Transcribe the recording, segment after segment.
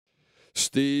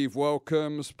Steve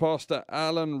welcomes Pastor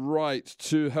Alan Wright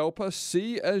to help us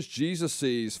see as Jesus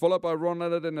sees, followed by Ron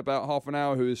Leonard in about half an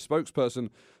hour, who is spokesperson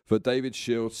for David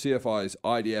Shield, CFI's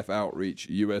IDF Outreach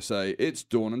USA. It's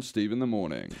Dawn and Steve in the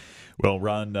morning. Well,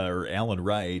 Alan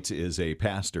Wright is a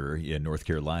pastor in North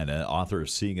Carolina, author of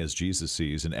Seeing as Jesus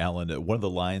Sees. And Alan, one of the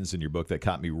lines in your book that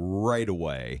caught me right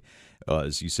away,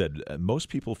 as you said, most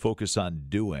people focus on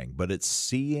doing, but it's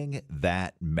seeing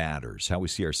that matters. How we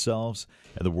see ourselves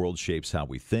and the world shapes how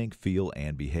we think, feel,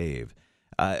 and behave.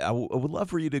 I would love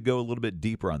for you to go a little bit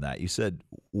deeper on that. You said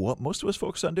what most of us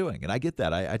focus on doing, and I get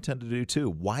that. I tend to do too.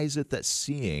 Why is it that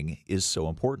seeing is so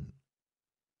important?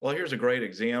 Well, here's a great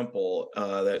example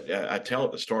that I tell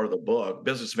at the start of the book.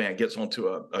 Businessman gets onto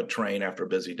a train after a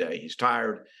busy day. He's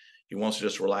tired. He wants to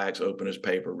just relax, open his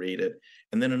paper, read it.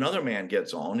 And then another man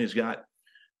gets on. He's got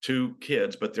two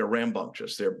kids, but they're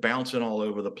rambunctious. They're bouncing all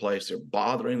over the place. They're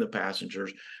bothering the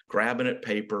passengers, grabbing at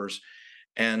papers.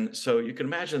 And so you can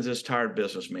imagine this tired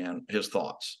businessman, his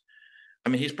thoughts. I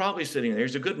mean, he's probably sitting there.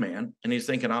 He's a good man, and he's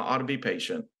thinking, I ought to be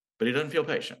patient, but he doesn't feel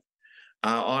patient.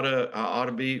 I ought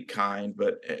to be kind,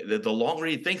 but the longer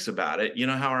he thinks about it, you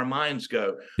know how our minds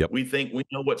go. Yep. We think we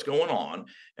know what's going on,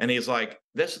 and he's like,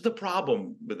 "This is the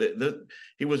problem."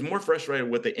 He was more frustrated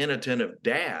with the inattentive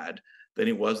dad than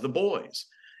he was the boys.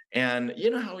 And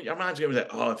you know how our minds go with that.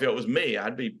 Oh, if it was me,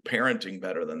 I'd be parenting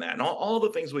better than that, and all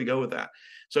the things we go with that.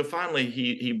 So finally,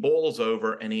 he boils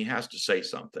over and he has to say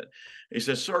something. He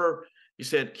says, "Sir." He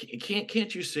said,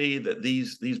 "Can't you see that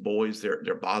these boys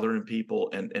they're bothering people,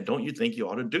 and don't you think you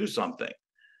ought to do something?"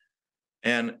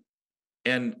 And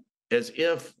as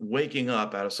if waking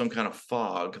up out of some kind of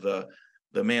fog,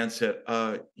 the man said,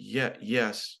 "Yeah,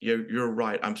 yes, you're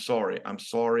right. I'm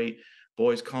sorry,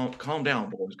 boys. Calm down,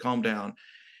 boys. Calm down."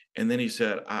 And then he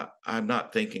said, "I'm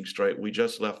not thinking straight. We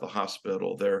just left the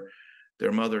hospital.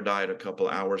 Their mother died a couple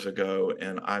of hours ago,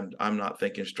 and I'm not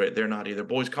thinking straight. They're not either.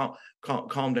 Boys,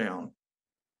 calm down."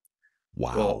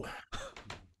 Wow. Well,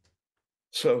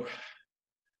 so,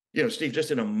 Steve, just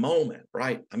in a moment,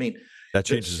 right? I mean, That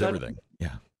changes everything.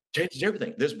 Yeah. changes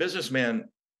everything. This businessman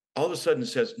all of a sudden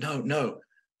says, no,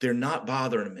 they're not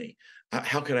bothering me.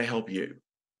 How can I help you?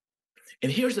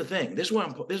 And here's the thing. This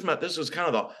is kind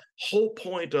of the whole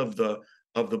point of the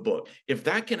book. If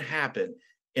that can happen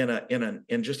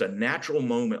in just a natural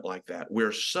moment like that,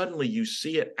 where suddenly you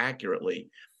see it accurately,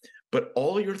 but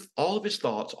all of his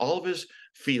thoughts, all of his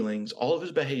feelings, all of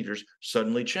his behaviors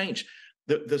suddenly change.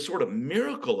 The sort of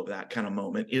miracle of that kind of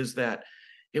moment is that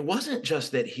it wasn't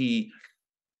just that he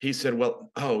said,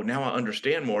 "Well, oh, now I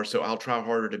understand more, so I'll try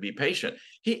harder to be patient."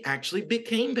 He actually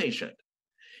became patient.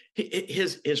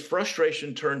 His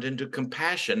frustration turned into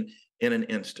compassion in an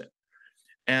instant.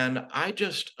 And I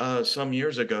just some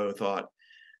years ago thought,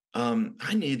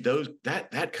 I need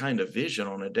that kind of vision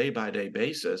on a day by day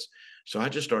basis. So I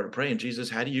just started praying, Jesus,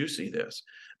 how do you see this?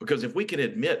 Because if we can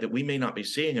admit that we may not be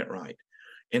seeing it right,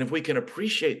 and if we can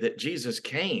appreciate that Jesus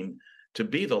came to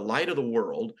be the light of the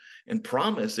world and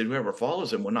promise that whoever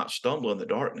follows him will not stumble in the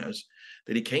darkness,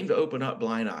 that he came to open up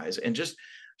blind eyes and just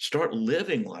start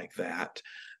living like that,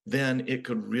 then it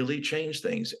could really change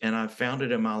things. And I found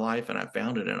it in my life, and I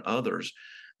found it in others,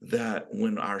 that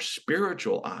when our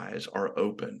spiritual eyes are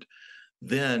opened,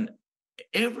 then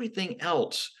everything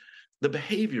else, the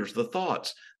behaviors, the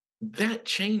thoughts, that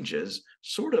changes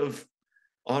sort of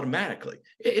automatically.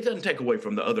 It doesn't take away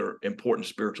from the other important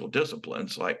spiritual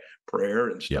disciplines like prayer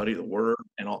and Yeah. study of the word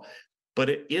and all, but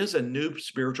it is a new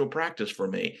spiritual practice for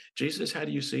me. Jesus, how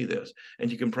do you see this?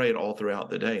 And you can pray it all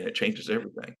throughout the day, and it changes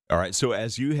everything. All right. So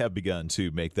as you have begun to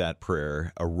make that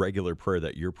prayer a regular prayer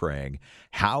that you're praying,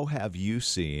 how have you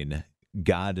seen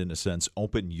God, in a sense,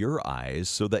 open your eyes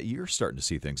so that you're starting to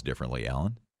see things differently,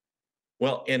 Alan?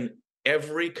 Well, in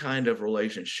every kind of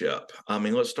relationship, I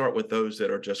mean, let's start with those that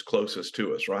are just closest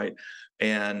to us, right?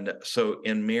 And so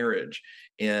in marriage,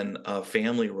 in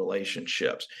family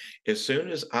relationships, as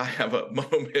soon as I have a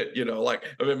moment, like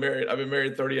I've been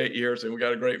married 38 years, and we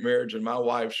got a great marriage, and my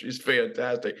wife, she's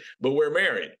fantastic, but we're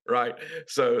married, right?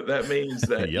 So that means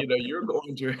that, Yep. you're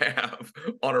going to have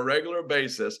on a regular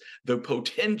basis the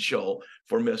potential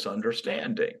for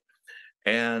misunderstanding.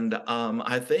 And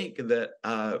I think that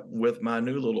with my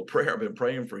new little prayer, I've been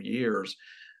praying for years,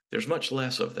 there's much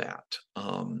less of that.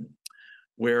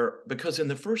 Because in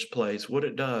the first place, what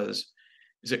it does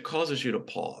is it causes you to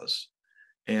pause.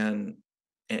 And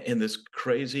in this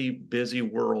crazy, busy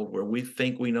world where we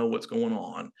think we know what's going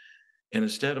on, and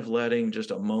instead of letting just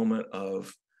a moment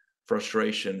of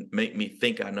frustration make me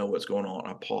think I know what's going on,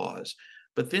 I pause.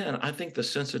 But then I think the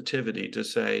sensitivity to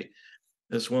say,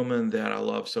 this woman that I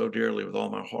love so dearly with all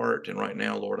my heart, and right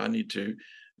now, Lord, I need to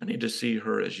I need to see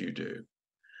her as you do.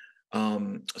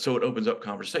 So it opens up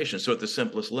conversation. So at the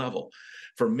simplest level,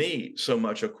 for me, so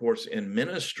much, of course, in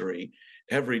ministry,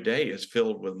 every day is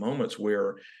filled with moments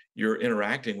where you're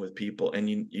interacting with people, and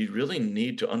you really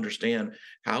need to understand,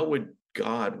 how would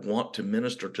God want to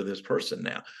minister to this person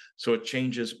now? So it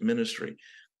changes ministry.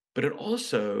 But it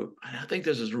also, and I think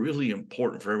this is really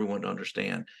important for everyone to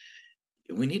understand,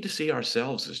 we need to see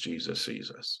ourselves as Jesus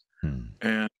sees us. Hmm.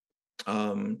 And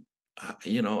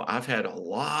I've had a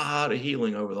lot of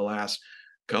healing over the last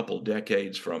couple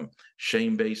decades from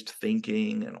shame-based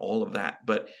thinking and all of that,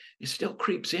 but it still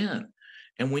creeps in.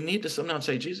 And we need to sometimes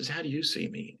say, Jesus, how do you see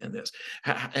me in this?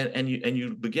 And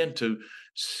you begin to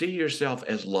see yourself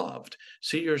as loved,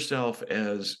 see yourself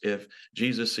as if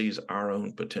Jesus sees our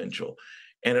own potential.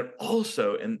 And it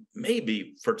also, and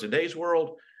maybe for today's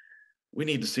world, we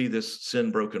need to see this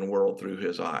sin-broken world through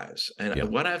his eyes. And Yeah.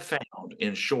 what I've found,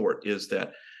 in short, is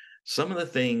that some of the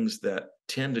things that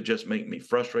tend to just make me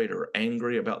frustrated or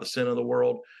angry about the sin of the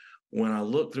world, when I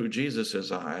look through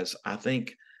Jesus's eyes, I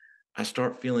think I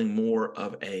start feeling more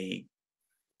of a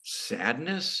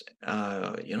sadness.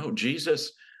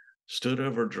 Jesus stood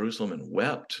over Jerusalem and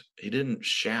wept. He didn't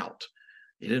shout.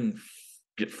 He didn't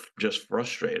get just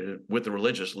frustrated with the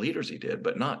religious leaders. He did,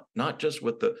 but not just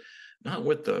with the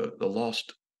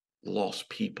lost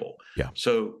people. Yeah.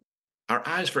 So our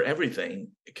eyes for everything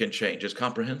can change. It's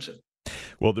comprehensive.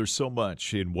 Well, there's so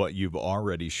much in what you've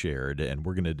already shared, and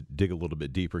we're going to dig a little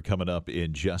bit deeper coming up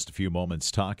in just a few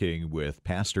moments, talking with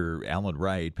Pastor Alan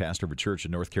Wright, pastor of a church in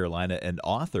North Carolina and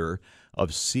author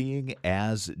of Seeing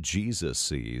as Jesus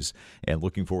Sees, and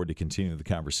looking forward to continuing the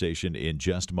conversation in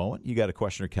just a moment. You got a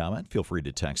question or comment? Feel free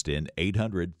to text in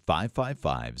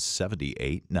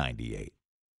 800-555-7898.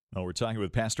 Well, we're talking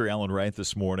with Pastor Alan Wright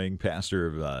this morning, pastor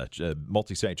of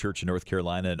Multi-Site Church in North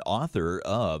Carolina and author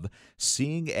of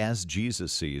Seeing as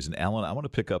Jesus Sees. And Alan, I want to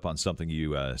pick up on something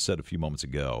you said a few moments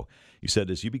ago. You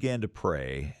said, as you began to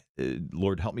pray,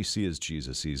 Lord, help me see as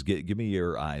Jesus sees. Give me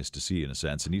your eyes to see, in a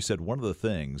sense. And you said one of the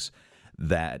things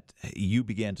that you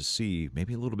began to see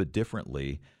maybe a little bit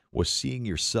differently was seeing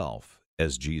yourself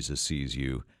as Jesus sees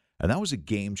you. And that was a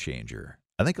game changer.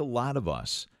 I think a lot of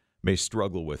us may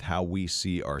struggle with how we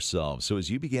see ourselves. So as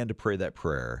you began to pray that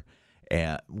prayer,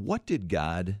 what did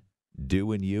God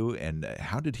do in you, and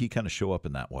how did he kind of show up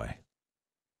in that way?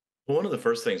 Well, one of the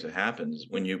first things that happens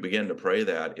when you begin to pray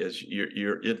that is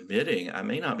you're admitting, I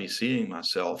may not be seeing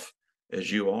myself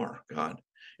as you are, God.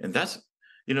 And that's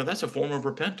a form of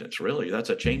repentance, really. That's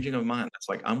a changing of mind. That's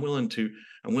like, I'm willing to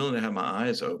have my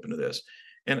eyes open to this.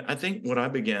 And I think what I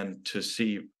began to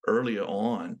see early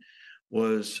on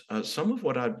was some of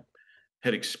what I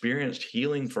had experienced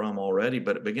healing from already,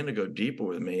 but it began to go deeper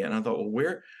with me. And I thought,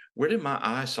 well, where did my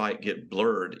eyesight get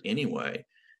blurred anyway?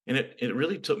 And it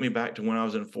really took me back to when I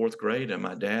was in fourth grade and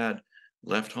my dad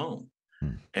left home.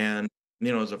 Hmm. And,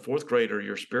 as a fourth grader,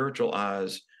 your spiritual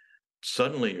eyes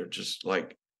suddenly are just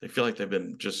like, they feel like they've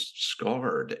been just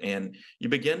scarred. And you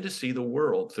begin to see the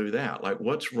world through that. Like,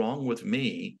 what's wrong with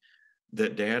me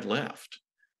that dad left?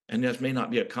 And this may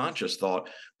not be a conscious thought,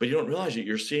 but you don't realize that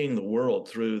you're seeing the world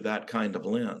through that kind of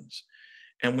lens.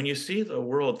 And when you see the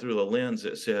world through the lens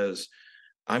that says,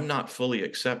 I'm not fully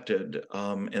accepted,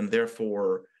 and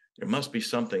therefore there must be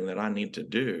something that I need to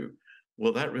do,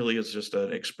 well, that really is just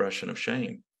an expression of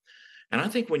shame. And I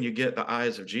think when you get the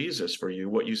eyes of Jesus for you,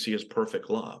 what you see is perfect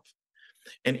love.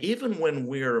 And even when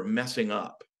we're messing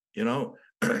up,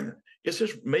 it's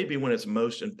just maybe when it's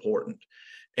most important.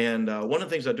 And one of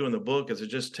the things I do in the book is to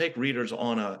just take readers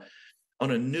on a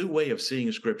new way of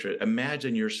seeing Scripture.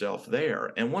 Imagine yourself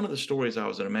there. And one of the stories I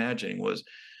was imagining was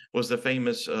the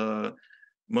famous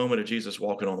moment of Jesus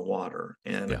walking on the water.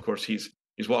 And Yeah. of course, he's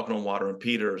walking on water, and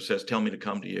Peter says, "Tell me to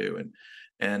come to you."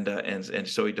 And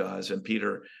so he does. And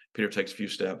Peter takes a few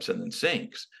steps and then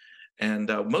sinks. And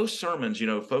most sermons,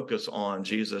 focus on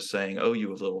Jesus saying, "Oh, you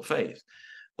have little faith."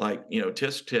 Like,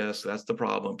 tisk, tisk, that's the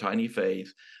problem. Tiny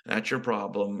faith, that's your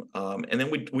problem. And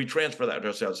then we transfer that to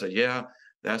ourselves and say, yeah,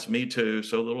 that's me too.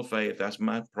 So little faith, that's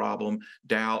my problem.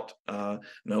 Doubt,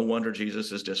 no wonder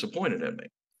Jesus is disappointed in me.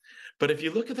 But if you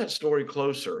look at that story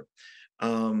closer,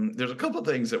 there's a couple of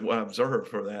things that I observed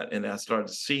for that, and I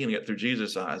started seeing it through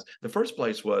Jesus' eyes. The first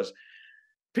place was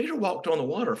Peter walked on the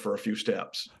water for a few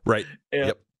steps. Right. And,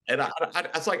 Yep. And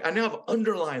it's like, I now have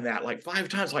underlined that like 5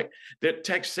 times. Like the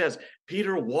text says,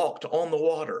 Peter walked on the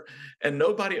water, and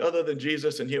nobody other than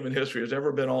Jesus in human history has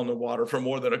ever been on the water for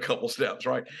more than a couple steps,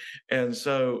 right? And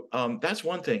so that's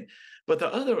one thing. But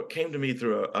the other came to me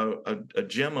through a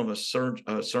gem of a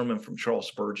sermon from Charles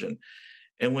Spurgeon,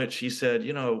 in which he said,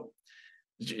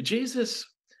 Jesus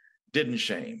didn't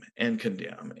shame and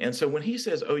condemn. And so when he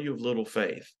says, "Oh, you have little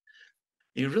faith,"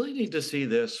 you really need to see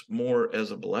this more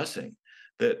as a blessing,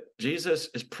 that Jesus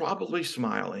is probably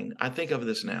smiling. I think of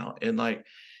this now, and like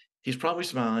he's probably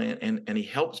smiling, and he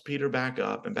helps Peter back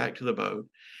up and back to the boat.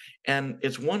 And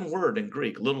it's one word in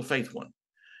Greek, little faith one.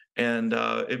 And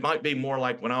it might be more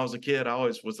like when I was a kid, I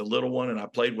always was the little one and I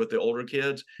played with the older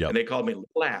kids, Yep. and they called me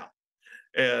Little Al.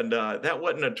 And that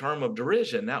wasn't a term of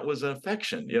derision. That was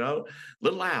affection,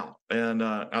 Little Al. And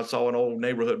I saw an old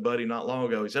neighborhood buddy not long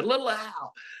ago. He said, Little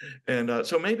Al. And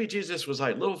so maybe Jesus was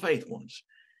like little faith ones.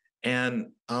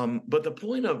 And but the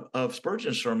point of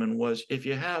Spurgeon's sermon was, if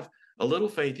you have a little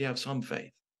faith, you have some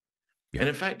faith. Yeah. And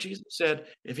in fact, Jesus said,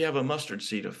 if you have a mustard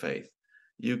seed of faith,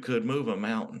 you could move a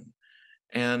mountain.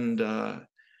 And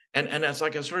that's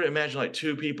like, I sort of imagine like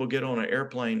two people get on an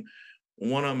airplane.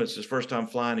 One of them, it's his first time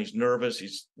flying. He's nervous.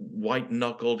 He's white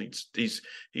knuckled. He's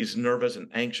nervous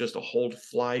and anxious to hold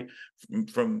flight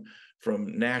from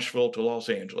Nashville to Los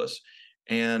Angeles.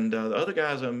 And the other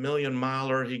guy's a million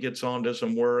miler. He gets on to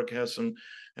some work, has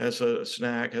a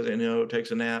snack,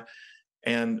 takes a nap.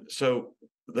 And so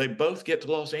they both get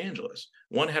to Los Angeles.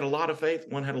 One had a lot of faith,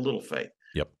 one had a little faith.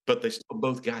 Yep. But they still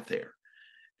both got there.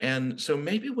 And so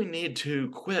maybe we need to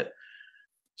quit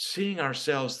seeing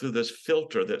ourselves through this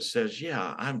filter that says,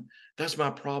 yeah, that's my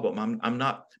problem. I'm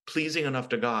not pleasing enough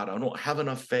to God. I don't have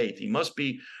enough faith. He must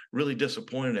be really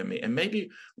disappointed in me. And maybe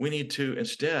we need to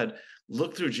instead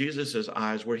look through Jesus's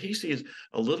eyes, where he sees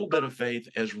a little bit of faith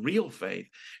as real faith.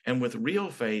 And with real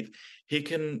faith, he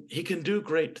can do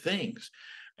great things.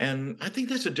 And I think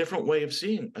that's a different way of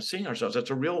seeing ourselves. That's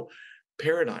a real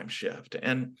paradigm shift.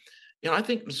 And I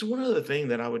think it's one other thing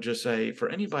that I would just say for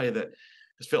anybody that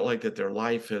has felt like that their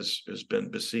life has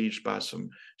been besieged by some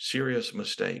serious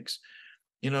mistakes.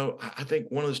 I think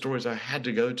one of the stories I had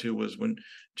to go to was when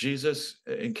Jesus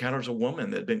encounters a woman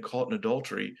that had been caught in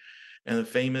adultery, and the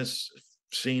famous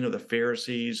scene of the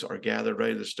Pharisees are gathered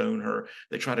ready to stone her.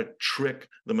 They try to trick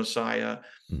the Messiah,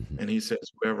 and he says,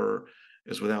 whoever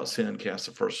is without sin cast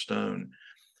the first stone.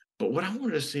 But what I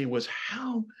wanted to see was,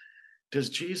 how does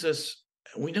Jesus,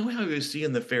 we know how he was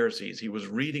seeing the Pharisees. He was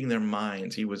reading their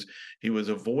minds. He was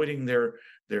avoiding their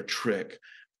trick.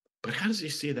 But how does he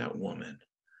see that woman?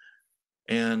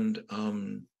 And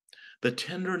the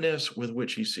tenderness with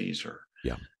which he sees her.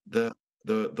 Yeah.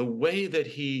 The way that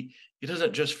he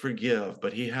doesn't just forgive,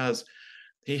 but he has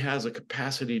a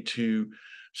capacity to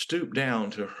stoop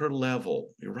down to her level.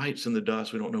 He writes in the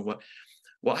dust. We don't know what.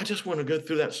 Well, I just want to go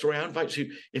through that story. I invite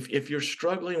you, if you're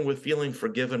struggling with feeling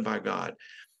forgiven by God,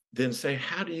 then say,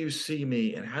 how do you see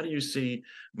me, and how do you see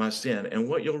my sin? And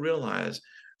what you'll realize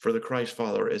for the Christ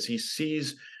follower is he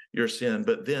sees your sin,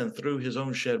 but then through his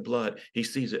own shed blood, he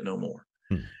sees it no more.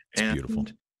 It's beautiful.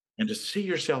 And to see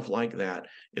yourself like that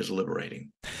is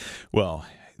liberating. Well,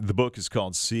 the book is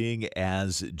called Seeing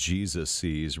as Jesus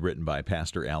Sees, written by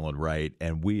Pastor Alan Wright,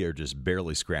 and we are just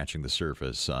barely scratching the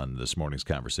surface on this morning's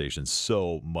conversation.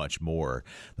 So much more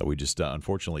that we just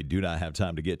unfortunately do not have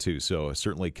time to get to. So I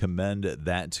certainly commend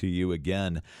that to you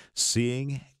again.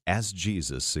 Seeing as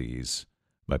Jesus Sees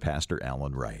by Pastor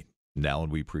Alan Wright. And Alan,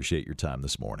 we appreciate your time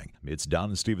this morning. It's Don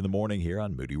and Steve in the morning here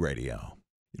on Moody Radio.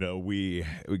 We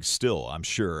still, I'm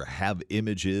sure, have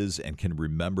images and can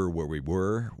remember where we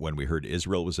were when we heard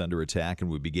Israel was under attack,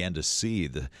 and we began to see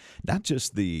not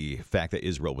just the fact that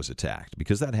Israel was attacked,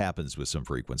 because that happens with some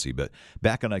frequency, but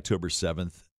back on October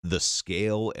 7th, the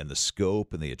scale and the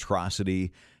scope and the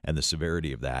atrocity and the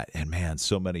severity of that. And man,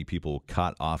 so many people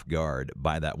caught off guard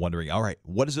by that, wondering, all right,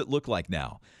 what does it look like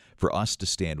now for us to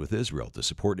stand with Israel, to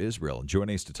support Israel? And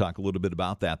joining us to talk a little bit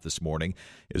about that this morning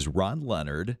is Ron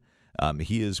Leonard.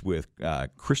 He is with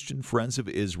Christian Friends of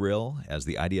Israel as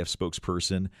the IDF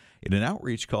spokesperson in an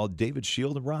outreach called David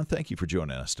Shield. And Ron, thank you for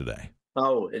joining us today.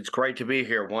 Oh, it's great to be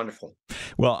here. Wonderful.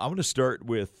 Well, I want to start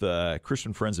with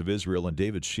Christian Friends of Israel and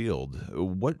David Shield.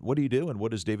 What do you do, and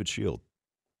what is David Shield?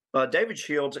 David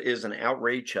Shields is an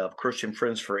outreach of Christian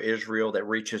Friends for Israel that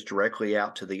reaches directly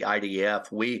out to the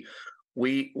IDF.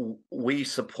 We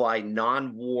supply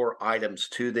non-war items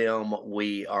to them.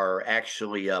 We are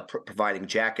actually providing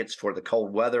jackets for the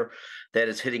cold weather that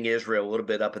is hitting Israel a little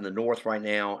bit up in the north right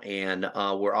now, and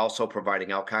we're also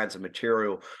providing all kinds of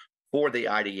material for the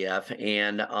IDF,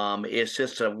 and it's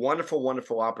just a wonderful,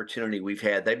 wonderful opportunity we've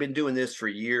had. They've been doing this for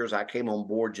years. I came on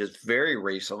board just very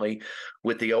recently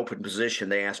with the open position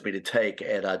they asked me to take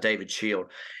at David Shield.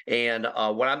 And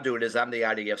what I'm doing is I'm the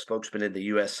IDF spokesman in the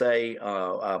USA.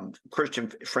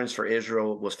 Christian Friends for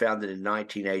Israel was founded in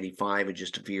 1985, and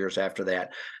just a few years after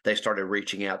that, they started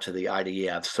reaching out to the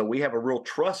IDF. So we have a real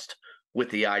trust with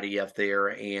the IDF there,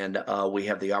 and we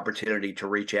have the opportunity to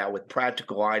reach out with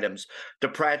practical items to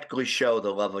practically show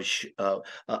the love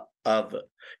of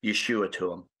Yeshua to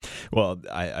them. Well,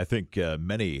 I think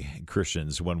many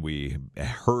Christians, when we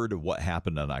heard what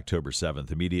happened on October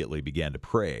 7th, immediately began to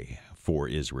pray for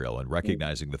Israel and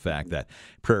recognizing the fact that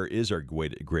prayer is our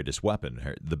greatest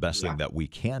weapon, the best thing that we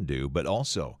can do, but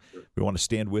also we want to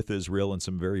stand with Israel in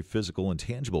some very physical and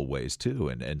tangible ways too.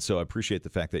 And so I appreciate the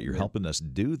fact that you're helping us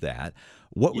do that.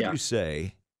 What would you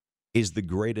say is the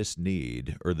greatest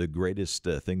need or the greatest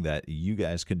thing that you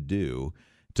guys can do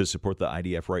to support the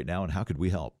IDF right now, and how could we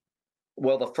help?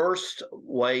 Well, the first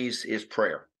ways is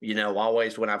prayer.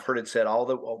 Always when I've heard it said,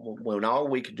 when all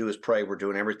we can do is pray, we're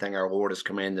doing everything our Lord has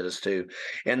commanded us to.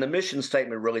 And the mission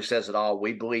statement really says it all.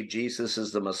 We believe Jesus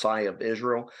is the Messiah of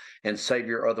Israel and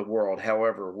Savior of the world.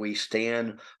 However, we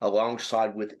stand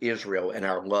alongside with Israel, and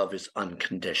our love is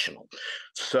unconditional.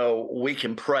 So we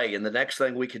can pray. And the next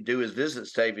thing we can do is visit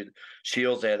David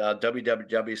Shields at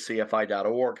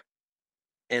www.cfi.org.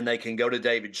 And they can go to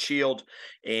David Shield,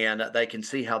 and they can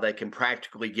see how they can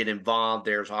practically get involved.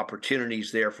 There's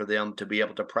opportunities there for them to be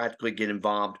able to practically get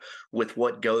involved with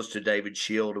what goes to David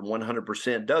Shield, and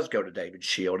 100% does go to David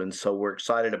Shield. And so we're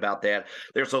excited about that.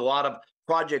 There's a lot of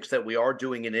projects that we are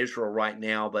doing in Israel right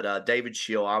now, but David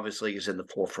Shield obviously is in the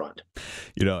forefront.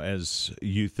 As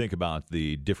you think about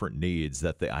the different needs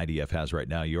that the IDF has right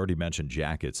now, you already mentioned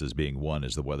jackets as being one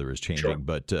as the weather is changing, sure.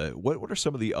 But what are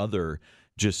some of the other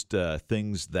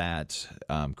things that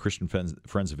Christian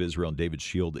Friends of Israel and David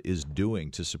Shield is doing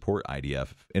to support IDF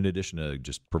in addition to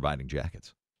just providing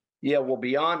jackets? Yeah, well,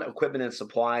 beyond equipment and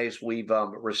supplies, we've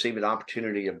received an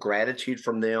opportunity of gratitude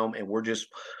from them, and we're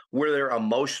there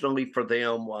emotionally for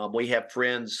them. We have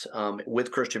friends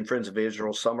with Christian Friends of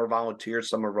Israel. Some are volunteers,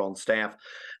 some are on staff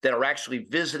that are actually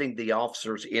visiting the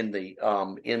officers in the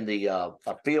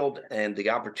field, and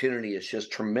the opportunity is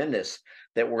just tremendous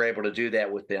that we're able to do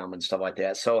that with them and stuff like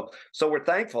that. So we're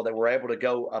thankful that we're able to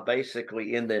go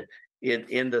basically in the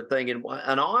thing, and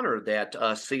an honor that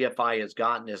CFI has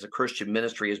gotten as a Christian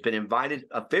ministry has been invited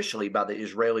officially by the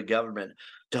Israeli government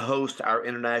to host our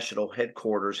international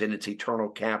headquarters in its eternal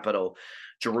capital,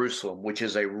 Jerusalem, which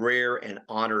is a rare and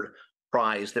honored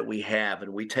prize that we have,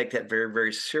 and we take that very,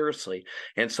 very seriously.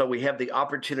 And so we have the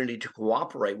opportunity to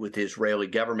cooperate with the Israeli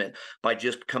government by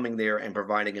just coming there and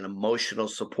providing an emotional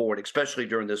support, especially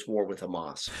during this war with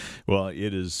Hamas. Well,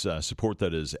 it is support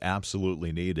that is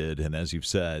absolutely needed, and as you've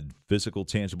said, physical,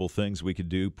 tangible things we could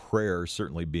do, prayer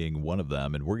certainly being one of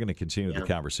them. And we're going to continue the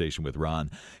conversation with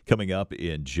Ron coming up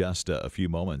in just a few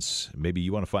moments. Maybe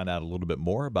you want to find out a little bit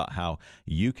more about how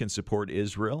you can support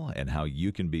Israel and how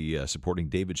you can be supporting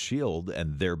David Shield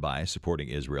and thereby supporting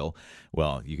Israel.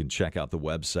 Well, you can check out the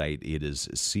website. It is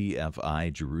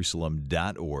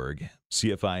cfijerusalem.org,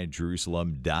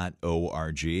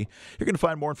 cfijerusalem.org. You're going to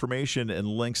find more information and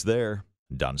links there.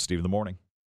 Don and Steve in the morning.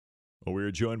 Well, we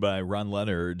are joined by Ron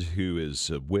Leonard, who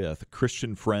is with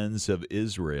Christian Friends of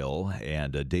Israel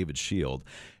and David Shield,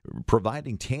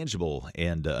 providing tangible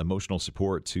and emotional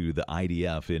support to the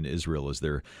IDF in Israel as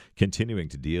they're continuing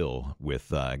to deal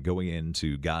with going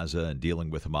into Gaza and dealing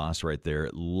with Hamas right there.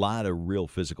 A lot of real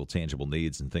physical, tangible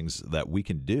needs and things that we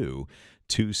can do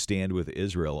to stand with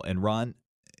Israel. And Ron,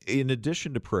 in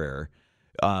addition to prayer,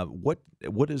 what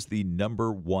is the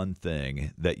number one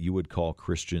thing that you would call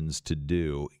Christians to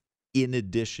do in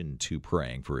addition to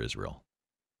praying for Israel?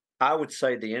 I would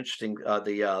say the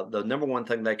number one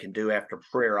thing they can do after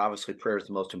prayer, obviously prayer is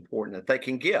the most important, that they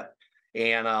can give.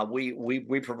 And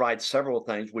we provide several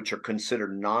things which are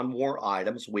considered non-war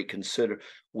items. We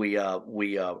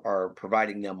are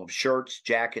providing them of shirts,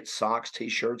 jackets, socks,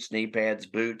 T-shirts, knee pads,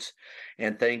 boots,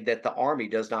 and things that the Army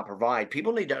does not provide.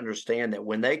 People need to understand that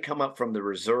when they come up from the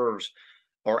reserves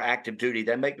or active duty,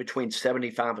 they make between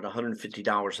 $75 and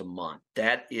 $150 a month.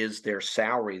 That is their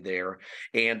salary there,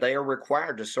 and they are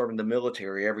required to serve in the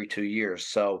military every 2 years.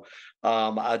 So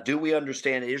do we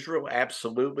understand Israel?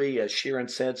 Absolutely. As Sharon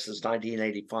said, since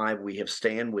 1985, we have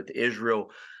stand with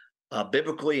Israel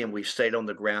biblically, and we've stayed on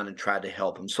the ground and tried to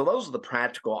help them. So those are the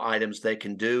practical items they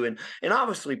can do, and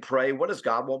obviously pray. What does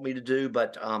God want me to do?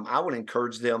 But I would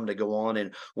encourage them to go on,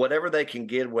 and whatever they can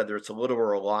get, whether it's a little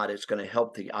or a lot, it's going to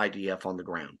help the IDF on the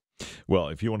ground. Well,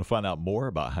 if you want to find out more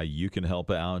about how you can help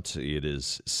out, it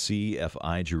is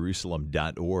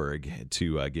cfijerusalem.org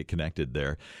to get connected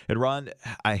there. And Ron,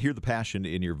 I hear the passion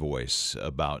in your voice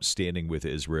about standing with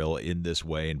Israel in this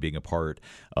way and being a part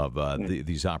of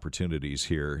these opportunities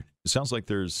here. It sounds like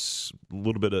there's a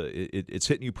little bit of it's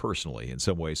hitting you personally in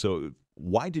some way. So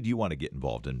Why did you want to get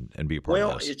involved and be a part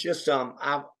Well, of this? it's just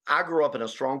I grew up in a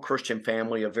strong Christian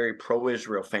family, a very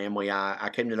pro-Israel family. I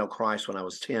came to know Christ when I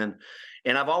was 10,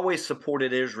 and I've always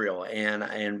supported Israel.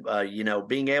 And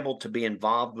being able to be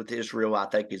involved with Israel, I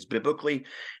think, is biblically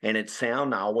and it's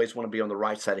sound. I always want to be on the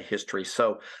right side of history,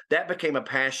 so that became a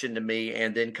passion to me.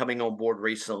 And then coming on board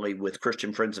recently with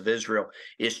Christian Friends of Israel,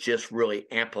 it's just really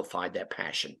amplified that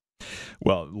passion.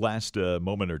 Well, last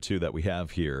moment or two that we have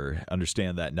here,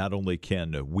 understand that not only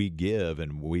can we give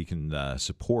and we can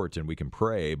support and we can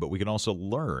pray, but we can also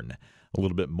learn a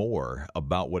little bit more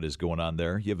about what is going on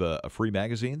there. You have a free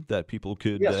magazine that people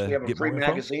could Yes, we have a get free more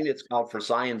info? magazine. It's called For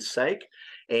Zion's Sake.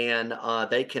 And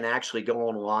they can actually go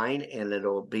online and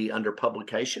it'll be under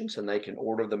publications and they can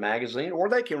order the magazine or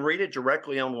they can read it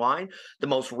directly online. The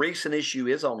most recent issue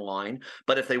is online,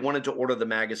 but if they wanted to order the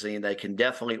magazine, they can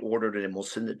definitely order it and we'll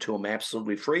send it to them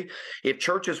absolutely free. If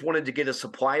churches wanted to get a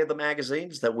supply of the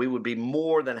magazines, that we would be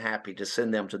more than happy to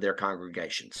send them to their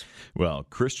congregations. Well,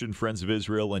 Christian Friends of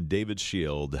Israel and David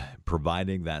Shield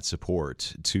providing that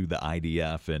support to the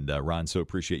IDF. And Ron, so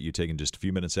appreciate you taking just a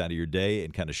few minutes out of your day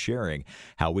and kind of sharing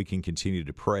how we can continue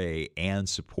to pray and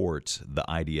support the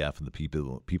IDF and the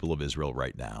people of Israel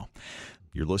right now.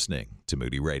 You're listening to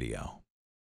Moody Radio.